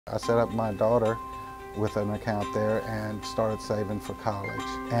I set up my daughter with an account there and started saving for college.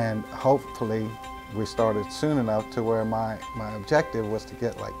 And hopefully we started soon enough to where my objective was to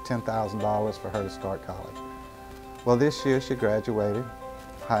get like $10,000 for her to start college. Well, this year she graduated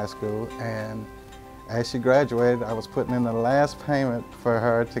high school, and as she graduated, I was putting in the last payment for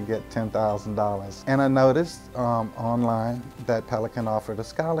her to get $10,000. And I noticed online that Pelican offered a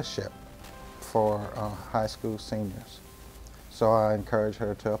scholarship for high school seniors. So I encouraged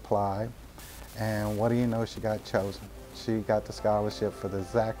her to apply, and what do you know, she got chosen. She got the scholarship for the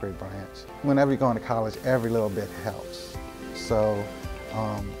Zachary branch. Whenever you're going to college, every little bit helps. So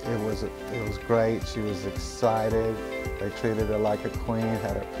it was great. She was excited. They treated her like a queen,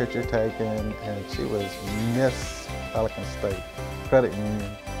 had her picture taken, and she was Miss Pelican State Credit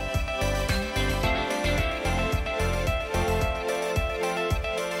Union.